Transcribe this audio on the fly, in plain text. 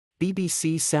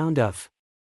BBC Sound of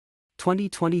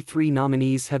 2023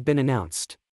 nominees have been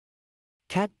announced.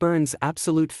 Cat Burns'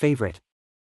 absolute favorite.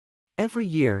 Every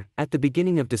year, at the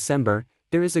beginning of December,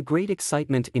 there is a great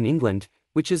excitement in England,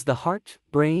 which is the heart,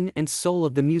 brain and soul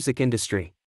of the music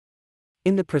industry.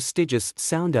 In the prestigious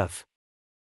Sound of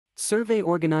survey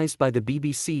organized by the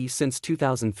BBC since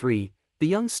 2003, the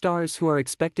young stars who are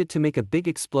expected to make a big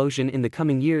explosion in the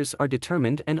coming years are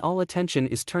determined, and all attention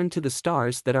is turned to the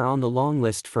stars that are on the long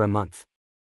list for a month.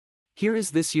 Here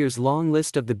is this year's long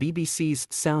list of the BBC's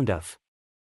Sound of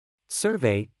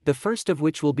survey, the first of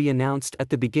which will be announced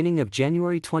at the beginning of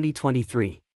January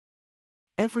 2023.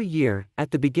 Every year,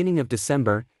 at the beginning of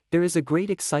December, there is a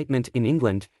great excitement in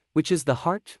England, which is the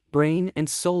heart, brain and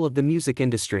soul of the music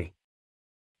industry.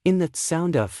 In the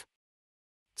Sound of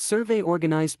survey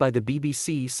organized by the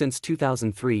BBC since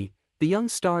 2003, the young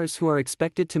stars who are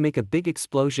expected to make a big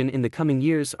explosion in the coming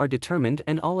years are determined,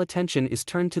 and all attention is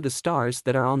turned to the stars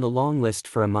that are on the long list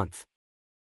for a month.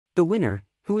 The winner,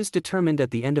 who is determined at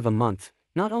the end of a month,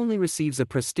 not only receives a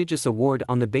prestigious award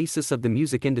on the basis of the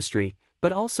music industry,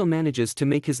 but also manages to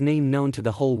make his name known to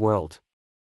the whole world.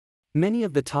 Many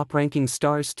of the top-ranking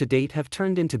stars to date have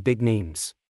turned into big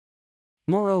names.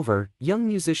 Moreover, young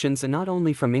musicians not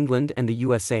only from England and the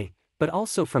USA, but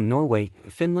also from Norway,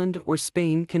 Finland or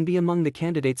Spain can be among the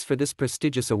candidates for this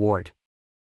prestigious award.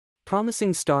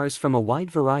 Promising stars from a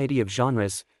wide variety of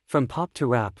genres, from pop to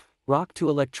rap, rock to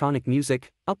electronic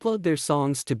music, upload their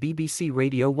songs to BBC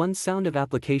Radio 1's Sound of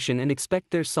application and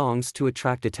expect their songs to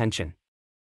attract attention.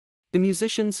 The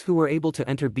musicians who were able to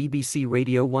enter BBC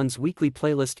Radio 1's weekly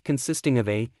playlist consisting of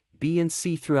A, B and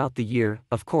C throughout the year,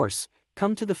 of course,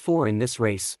 come to the fore in this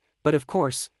race, but of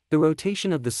course, the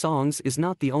rotation of the songs is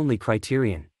not the only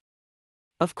criterion.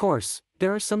 Of course,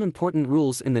 there are some important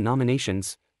rules in the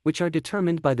nominations, which are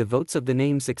determined by the votes of the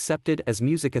names accepted as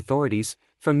music authorities,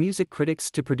 from music critics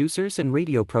to producers and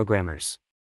radio programmers.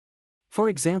 For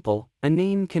example, a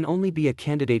name can only be a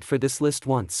candidate for this list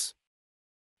once.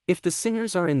 If the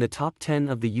singers are in the top 10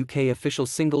 of the UK official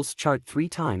singles chart 3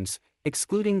 times,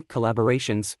 excluding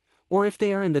collaborations, or if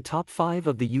they are in the top 5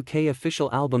 of the UK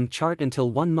official album chart until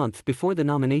 1 month before the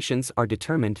nominations are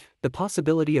determined, the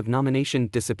possibility of nomination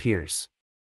disappears.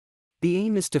 The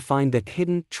aim is to find the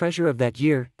hidden treasure of that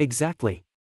year, exactly.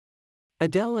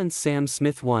 Adele and Sam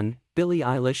Smith won, Billie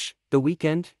Eilish, The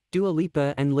Weeknd, Dua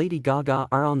Lipa and Lady Gaga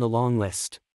are on the long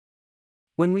list.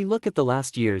 When we look at the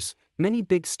last years, many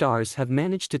big stars have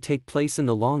managed to take place in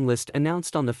the long list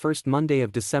announced on the first Monday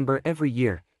of December every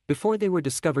year, before they were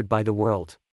discovered by the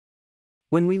world.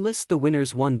 When we list the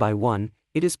winners one by one,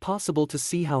 it is possible to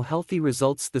see how healthy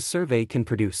results the survey can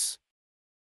produce.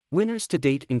 Winners to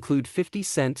date include 50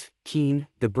 Cent, Keane,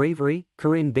 The Bravery,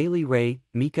 Corinne Bailey Rae,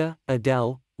 Mika,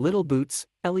 Adele, Little Boots,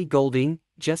 Ellie Goulding,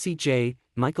 Jessie J,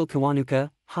 Michael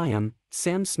Kiwanuka, Haim,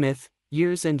 Sam Smith,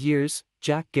 Years and Years,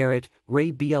 Jack Garrett,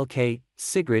 Ray BLK,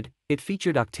 Sigrid. It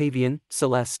featured Octavian,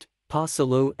 Celeste, Pa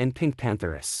Solo and Pink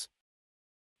Pantheress.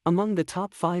 Among the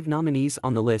top 5 nominees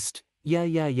on the list, Yeah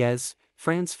Yeah Yeahs,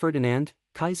 Franz Ferdinand,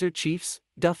 Kaiser Chiefs,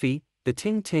 Duffy, The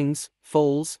Ting Tings,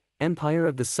 Foals, Empire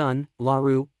of the Sun, La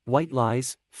Rue, White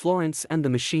Lies, Florence and the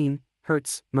Machine,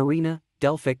 Hertz, Marina,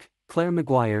 Delphic, Claire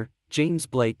Maguire, James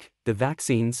Blake, The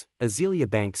Vaccines, Azealia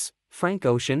Banks, Frank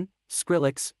Ocean,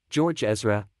 Skrillex, George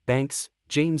Ezra, Banks,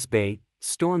 James Bay,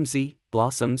 Stormzy,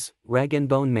 Blossoms, Rag &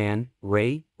 Bone Man,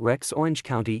 Ray, Rex Orange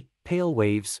County, Pale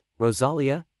Waves,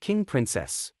 Rosalia, King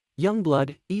Princess,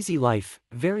 Youngblood, Easy Life.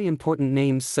 Very important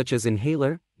names such as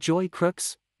Inhaler, Joy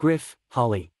Crooks, Griff,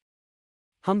 Holly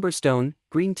Humberstone,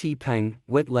 Green Tea Peng,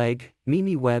 Wet Leg,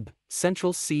 Mimi Webb,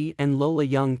 Central C and Lola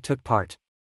Young took part.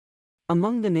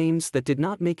 Among the names that did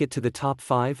not make it to the top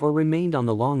 5 or remained on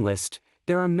the long list,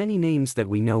 there are many names that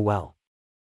we know well.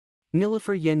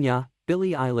 Niloufer Yenya,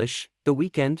 Billie Eilish, The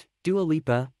Weeknd, Dua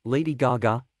Lipa, Lady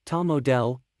Gaga, Tom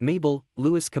Odell, Mabel,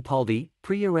 Louis Capaldi,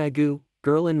 Priya Raghu,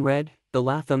 Girl in Red, The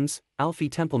Lathams, Alfie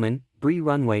Templeman, Bree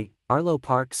Runway, Arlo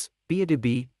Parks, Bia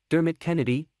DeBee, Dermot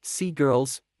Kennedy, Sea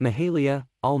Girls, Mahalia,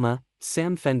 Alma,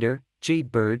 Sam Fender,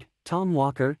 Jade Bird, Tom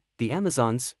Walker, The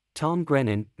Amazons, Tom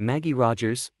Grennan, Maggie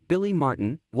Rogers, Billy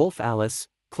Martin, Wolf Alice,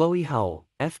 Chloe Howell,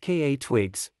 FKA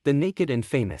Twigs, The Naked and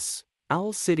Famous,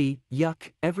 Owl City,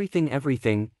 Yuck, Everything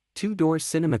Everything, Two Door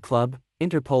Cinema Club,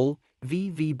 Interpol,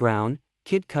 V.V. Brown,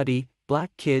 Kid Cudi,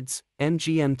 Black Kids,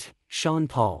 MGMT, Sean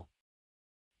Paul.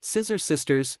 Scissor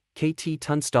Sisters, KT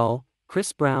Tunstall,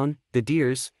 Chris Brown, The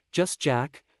Deers, Just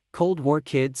Jack, Cold War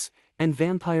Kids, and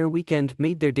Vampire Weekend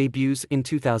made their debuts in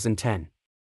 2010.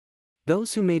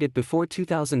 Those who made it before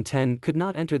 2010 could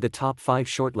not enter the top 5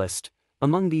 shortlist.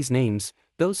 Among these names,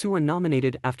 those who were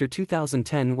nominated after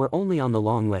 2010 were only on the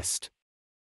long list.